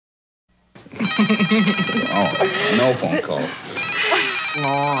Oh, no phone call.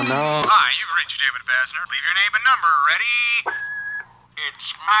 Oh, no. Hi, you've reached David Basner. Leave your name and number. Ready? It's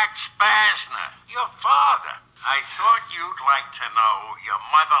Max Basner, your father. I thought you'd like to know your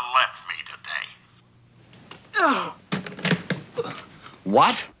mother left me today.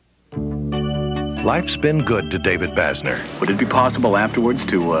 What? Life's been good to David Basner. Would it be possible afterwards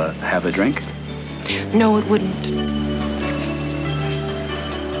to have a drink? No, it wouldn't.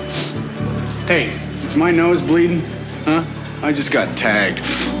 Hey, is my nose bleeding? Huh? I just got tagged.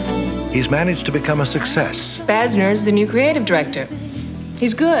 He's managed to become a success. Basner's the new creative director.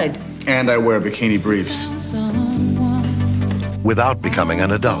 He's good. And I wear bikini briefs. Without becoming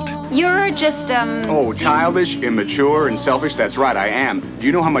an adult. You're just, Oh, childish, immature, and selfish? That's right, I am. Do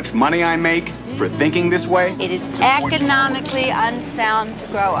you know how much money I make for thinking this way? It is economically unsound to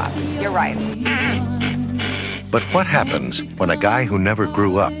grow up. You're right. But what happens when a guy who never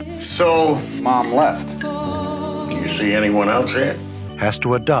grew up So, Mom left. You see anyone else here? has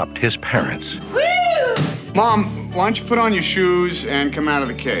to adopt his parents? Mom, why don't you put on your shoes and come out of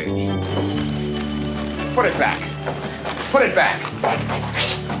the cage? Put it back. Put it back.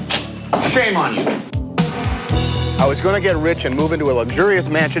 Shame on you. I was going to get rich and move into a luxurious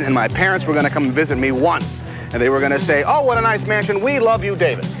mansion, and my parents were going to come and visit me once. And they were going to say, oh, what a nice mansion. We love you,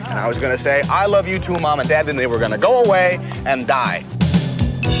 David. And I was going to say, I love you too, Mom and Dad. Then they were going to go away and die.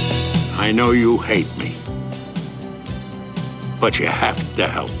 I know you hate me, but you have to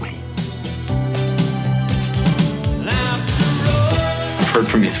help me. I've heard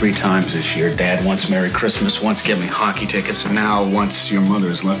from you 3 times this year. Dad wants Merry Christmas, wants to get me hockey tickets, and now once your mother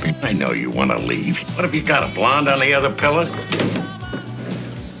has left me. I know you want to leave. What have you got, a blonde on the other pillar?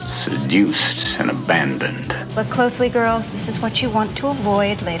 Seduced and abandoned. Look closely, girls. This is what you want to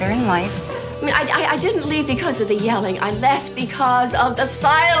avoid later in life. I mean, I didn't leave because of the yelling. I left because of the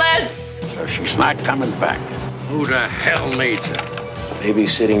silence. So she's not coming back. Who the hell needs her?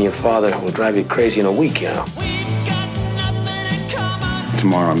 Babysitting your father will drive you crazy in a week, you know.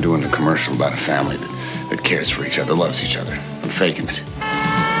 Tomorrow I'm doing a commercial about a family that cares for each other, loves each other. I'm faking it.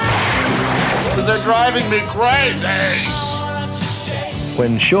 They're driving me crazy.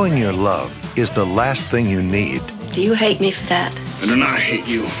 When showing your love is the last thing you need, Do you hate me for that? I do not hate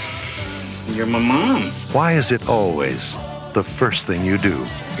you. You're my mom. why is it always the first thing you do?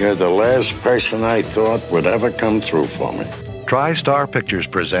 You're the last person I thought would ever come through for me. TriStar Pictures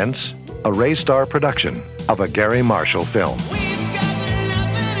presents a Raystar production of a Gary Marshall film.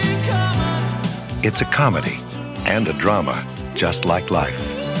 It's a comedy and a drama, just like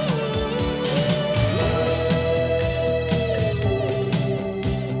life.